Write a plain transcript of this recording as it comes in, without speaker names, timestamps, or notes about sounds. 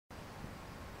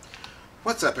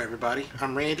What's up everybody,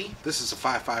 I'm Randy, this is a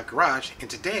 5.5 Garage, and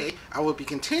today I will be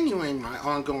continuing my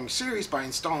ongoing series by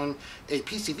installing a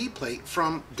PCV plate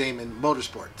from Damond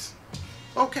Motorsports.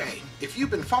 Okay, if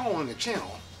you've been following the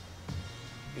channel,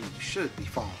 and you should be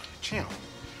following the channel,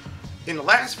 in the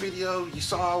last video you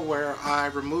saw where I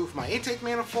removed my intake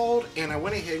manifold and I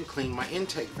went ahead and cleaned my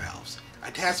intake valves.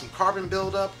 I'd had some carbon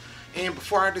buildup, and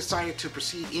before I decided to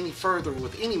proceed any further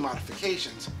with any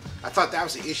modifications, I thought that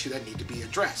was an issue that needed to be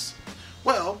addressed.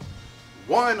 Well,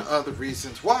 one of the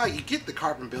reasons why you get the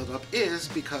carbon buildup is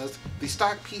because the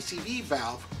stock PCV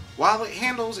valve, while it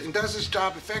handles and does its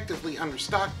job effectively under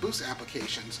stock boost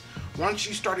applications, once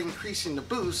you start increasing the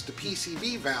boost, the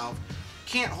PCV valve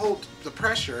can't hold the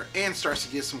pressure and starts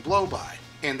to get some blow-by.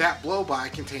 And that blow-by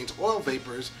contains oil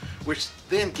vapors, which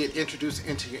then get introduced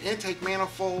into your intake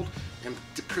manifold and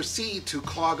proceed to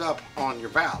clog up on your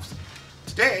valves.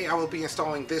 Today I will be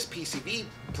installing this PCV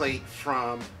plate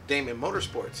from Damond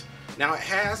Motorsports. Now it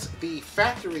has the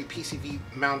factory PCV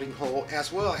mounting hole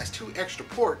as well as two extra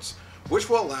ports, which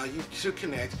will allow you to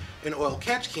connect an oil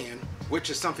catch can, which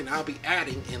is something I'll be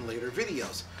adding in later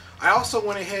videos. I also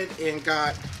went ahead and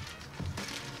got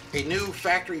a new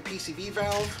factory PCV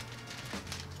valve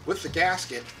with the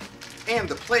gasket, and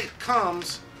the plate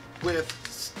comes with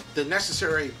the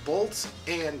necessary bolts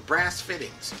and brass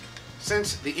fittings.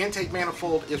 Since the intake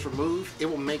manifold is removed, it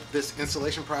will make this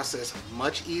installation process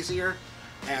much easier,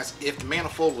 as if the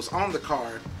manifold was on the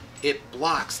car, it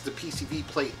blocks the PCV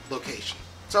plate location.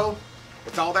 So,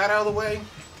 with all that out of the way,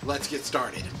 let's get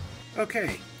started.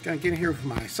 Okay, gonna get in here with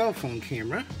my cell phone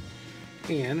camera,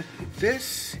 and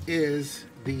this is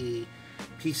the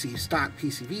stock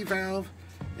PCV valve,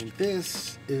 and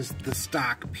this is the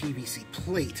stock PVC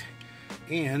plate.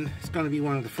 And it's going to be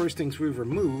one of the first things we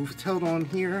remove. It's held on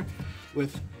here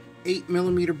with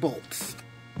 8mm bolts.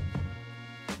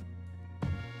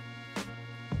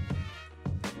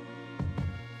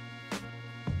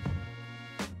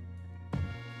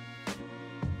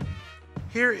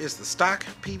 Here is the stock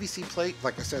PVC plate.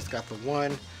 Like I said, it's got the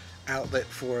one outlet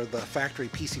for the factory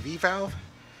PCV valve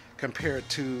compared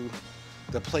to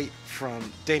the plate from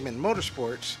Damond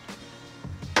Motorsports.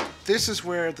 This is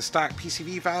where the stock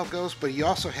PCV valve goes, but you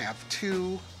also have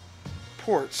two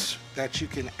ports that you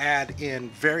can add in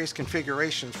various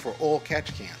configurations for oil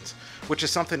catch cans, which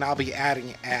is something I'll be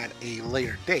adding at a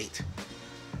later date.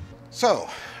 So,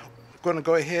 I'm going to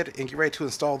go ahead and get ready to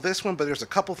install this one, but there's a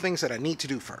couple things that I need to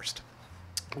do first.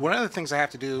 One of the things I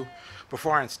have to do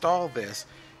before I install this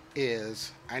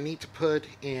is I need to put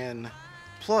in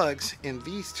plugs in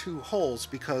these two holes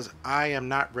because I am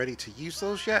not ready to use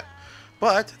those yet.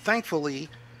 But thankfully,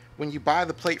 when you buy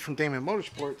the plate from Damond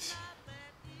Motorsports,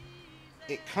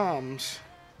 it comes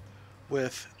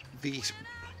with these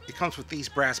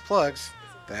brass plugs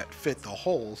that fit the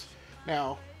holes.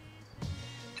 Now,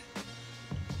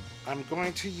 I'm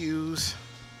going to use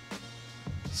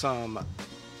some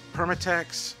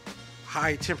Permatex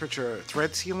high temperature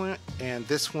thread sealant, and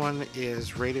this one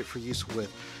is rated for use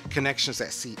with connections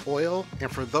that see oil. And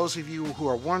for those of you who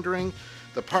are wondering,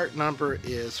 the part number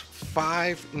is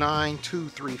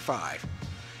 59235.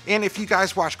 And if you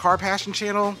guys watch Car Passion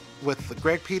channel with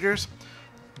Greg Peters,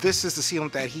 this is the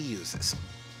sealant that he uses.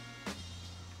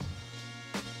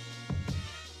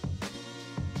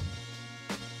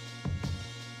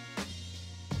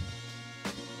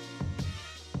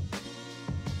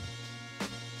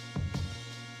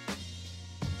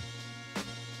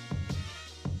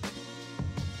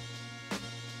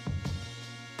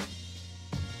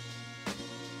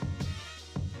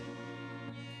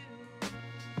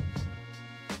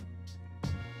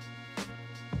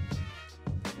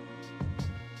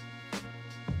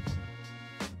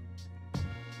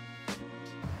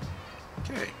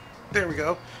 Okay, there we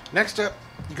go. Next up,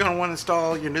 you're going to want to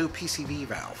install your new PCV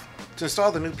valve. To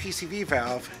install the new PCV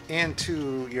valve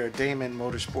into your Damond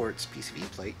Motorsports PCV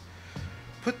plate,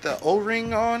 put the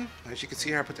O-ring on. As you can see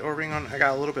here, I put the O-ring on. I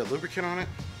got a little bit of lubricant on it,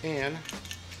 and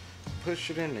push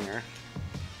it in there,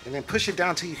 and then push it down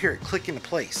until you hear it click into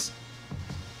place.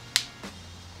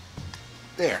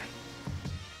 There.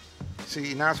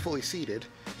 See, now it's fully seated,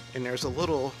 and there's a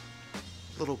little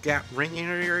gap ring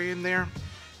area in there.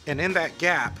 And in that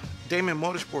gap, Damond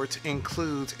Motorsports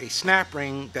includes a snap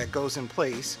ring that goes in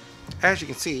place. As you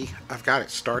can see, I've got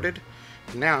it started.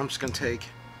 Now I'm just going to take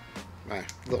my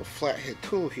little flathead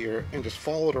tool here and just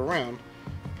follow it around,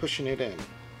 pushing it in.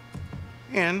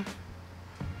 And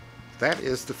that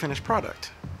is the finished product.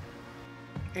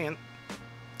 And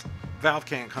valve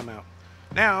can't come out.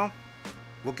 Now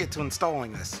we'll get to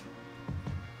installing this.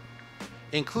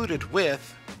 Included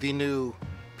with the new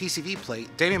PCV plate,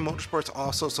 Damond Motorsports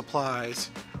also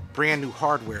supplies brand new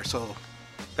hardware, so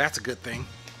that's a good thing.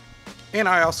 And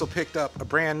I also picked up a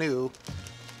brand new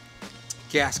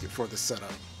gasket for the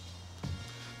setup.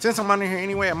 Since I'm under here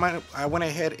anyway, I went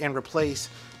ahead and replaced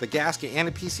the gasket and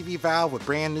the PCV valve with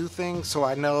brand new things, so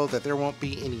I know that there won't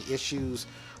be any issues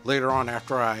later on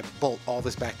after I bolt all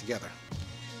this back together.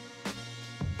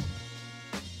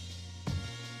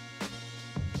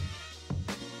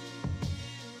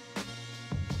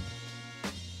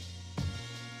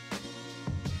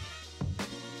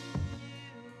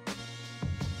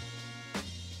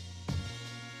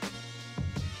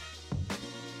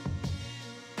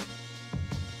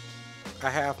 I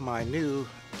have my new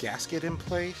gasket in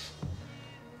place,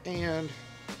 and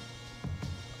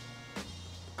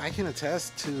I can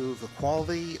attest to the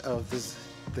quality of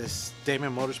this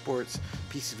Damond Motorsports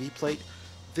PCV plate.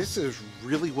 This is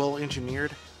really well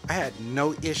engineered. I had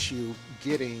no issue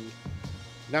getting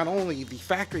not only the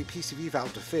factory PCV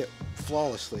valve to fit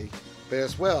flawlessly, but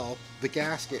as well the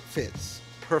gasket fits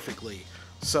perfectly.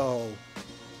 So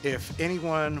if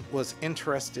anyone was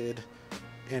interested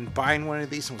in buying one of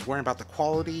these and was worrying about the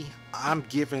quality, I'm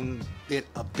giving it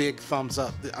a big thumbs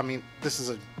up. I mean, this is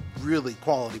a really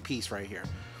quality piece right here.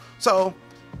 So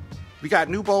we got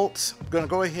new bolts. I'm gonna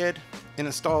go ahead and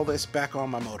install this back on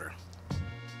my motor.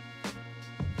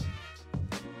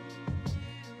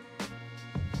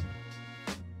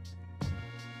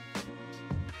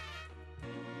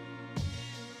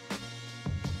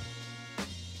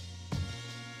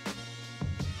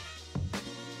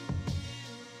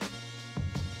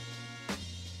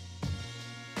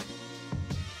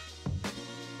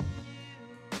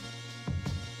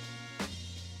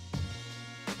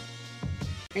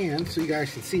 And so you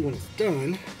guys can see when it's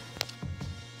done,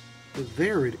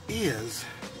 there it is.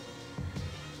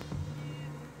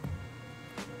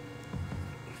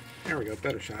 There we go,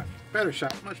 better shot, much better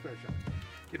shot.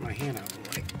 Get my hand out of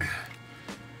the way.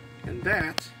 And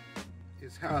that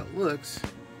is how it looks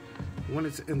when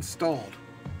it's installed.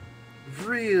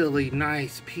 Really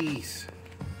nice piece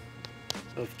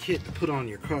of kit to put on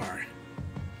your car.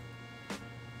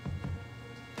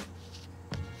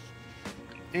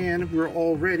 And we're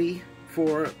all ready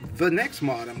for the next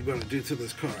mod I'm going to do to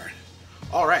this car.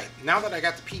 Alright, now that I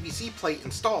got the PVC plate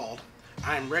installed,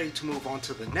 I'm ready to move on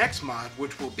to the next mod,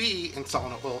 which will be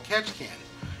installing an oil catch can.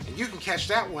 And you can catch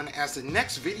that one as the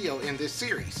next video in this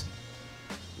series.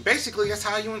 Basically, that's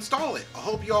how you install it. I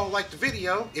hope you all liked the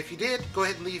video. If you did, go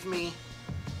ahead and leave me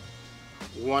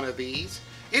one of these.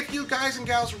 If you guys and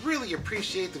gals really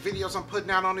appreciate the videos I'm putting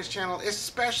out on this channel,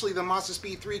 especially the Monster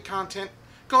Speed 3 content,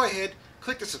 go ahead,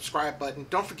 click the subscribe button.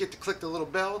 Don't forget to click the little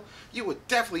bell. You would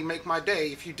definitely make my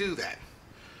day if you do that.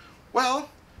 Well,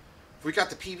 we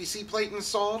got the PVC plate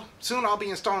installed. Soon I'll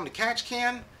be installing the catch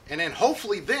can, and then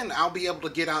hopefully then I'll be able to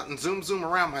get out and zoom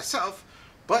around myself.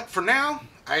 But for now,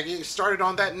 I get started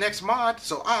on that next mod,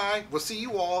 so I will see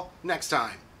you all next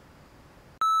time.